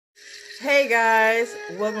Hey guys,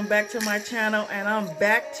 welcome back to my channel, and I'm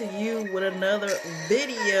back to you with another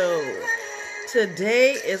video.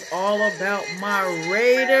 Today is all about my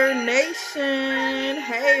Raider Nation.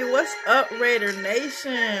 Hey, what's up, Raider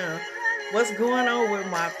Nation? What's going on with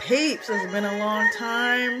my peeps? It's been a long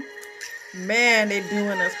time. Man, they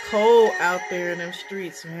doing us cold out there in them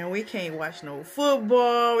streets, man. We can't watch no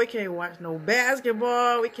football. We can't watch no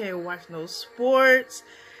basketball. We can't watch no sports.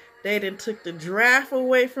 They done took the draft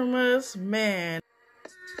away from us, man.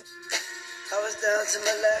 I was down to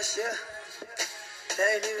my last year. They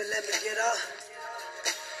ain't even let me get off.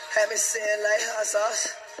 Had me saying like hot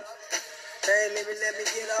sauce. They ain't even let me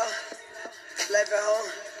get off. Life at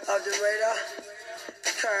home, off the radar.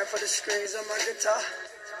 Crying for the screens on my guitar.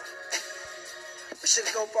 I should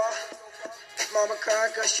go bar. Mama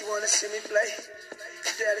crying cause she wanna see me play.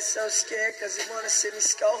 Daddy's so scared cause he wanna see me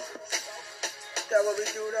score. That's what we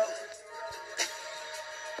do though.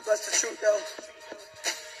 What's the truth though?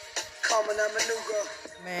 Common, I'm a new girl.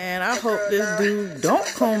 Man, I hope this dude don't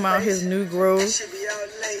comb out his new growth.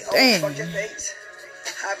 Damn.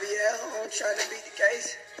 Javier home trying to beat the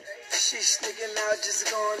case. She's sneaking out just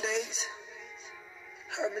to go on dates.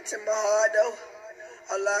 Hurt me to my heart though.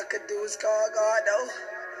 All I could do is call God though.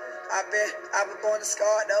 I've been born to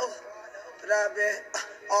scar though. But I've been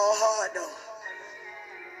all hard though.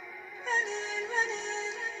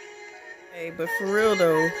 Hey, but for real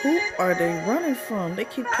though, who are they running from? They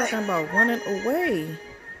keep talking about running away. Imagine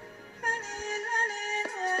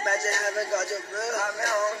having got your blood, I've been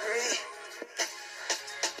hungry.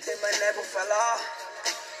 Think my navel fell off.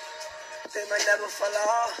 Think my navel fell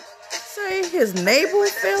off. Say his navel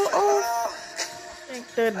fell off? I think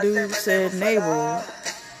that dude said navel.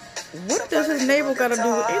 What does his navel got to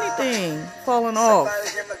do with anything falling off?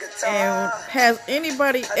 And has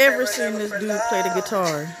anybody ever seen this dude play the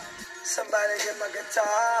guitar? Somebody get my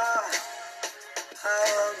guitar. I'm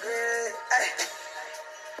hungry. Hey.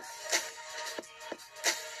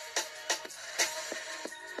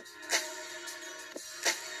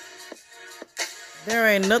 There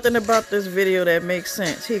ain't nothing about this video that makes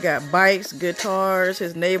sense. He got bikes, guitars,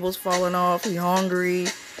 his navel's falling off, he hungry,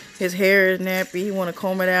 his hair is nappy, he want to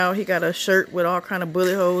comb it out, he got a shirt with all kind of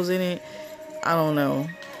bullet holes in it. I don't know.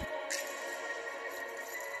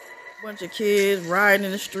 Bunch of kids riding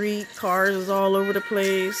in the street, cars is all over the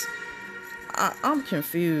place. I'm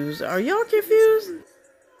confused. Are y'all confused?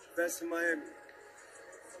 Best in Miami.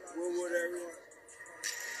 Wood, everyone.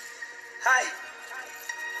 Hi.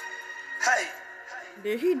 Hi.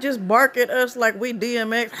 Did he just bark at us like we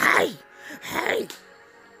DMX? Hey! Hey!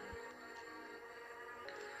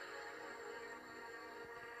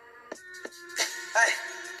 Hey!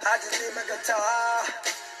 I just need my guitar.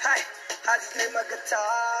 Hey! I just need my guitar.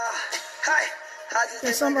 Hey!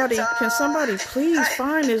 Can somebody please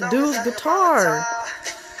find this dude's guitar?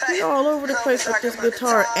 He all over the place with this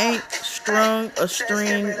guitar. Ain't strung a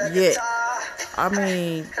string yet. I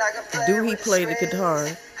mean, do he play the guitar?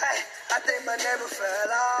 I think my neighbor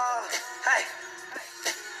fell off. Hey,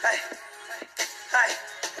 hey, hey. I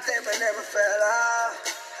think my neighbor fell off.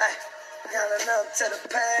 Hey, got enough to the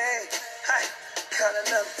pain. Hey, got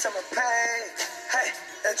enough to my pain. Hey,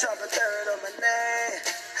 they drop a third on my name.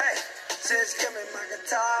 Hey, just give me my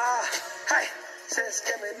guitar. Hey, just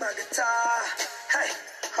give me my guitar. Hey,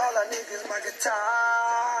 all I need is my guitar.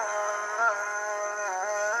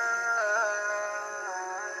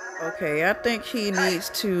 Okay, I think he needs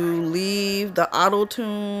to leave the auto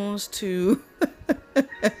tunes to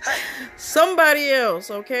somebody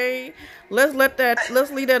else, okay? Let's leave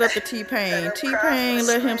that up to T-Pain. T-Pain,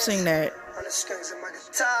 let him sing that. On the strings of my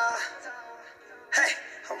guitar. Hey,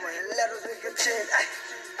 I'm wearing letters with good chin. Hey,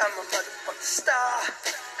 I'm a motherfucking star.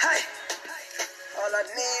 Hey, all I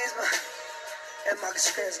need is my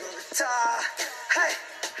strings on my guitar. Hey,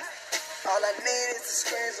 all I need is the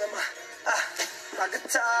strings on my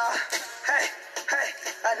guitar. Hey, hey,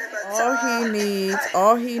 I need my guitar.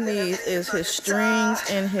 All he needs is his strings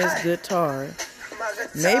and his guitar.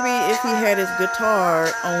 Maybe if he had his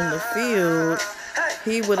guitar on the field,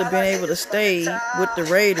 he would have been able to stay with the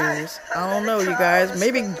Raiders. I don't know, you guys.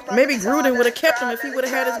 Maybe Gruden would have kept him if he would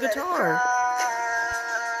have had his guitar.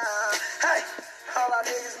 Hey, all I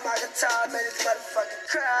need is my guitar, made this motherfucker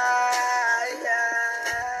cry.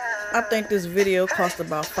 I think this video cost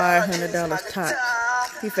about $500 tops.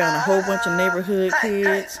 He found a whole bunch of neighborhood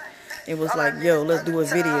kids. It was like, yo, let's do a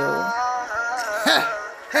video.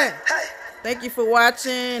 Thank you for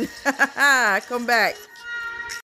watching. Come back.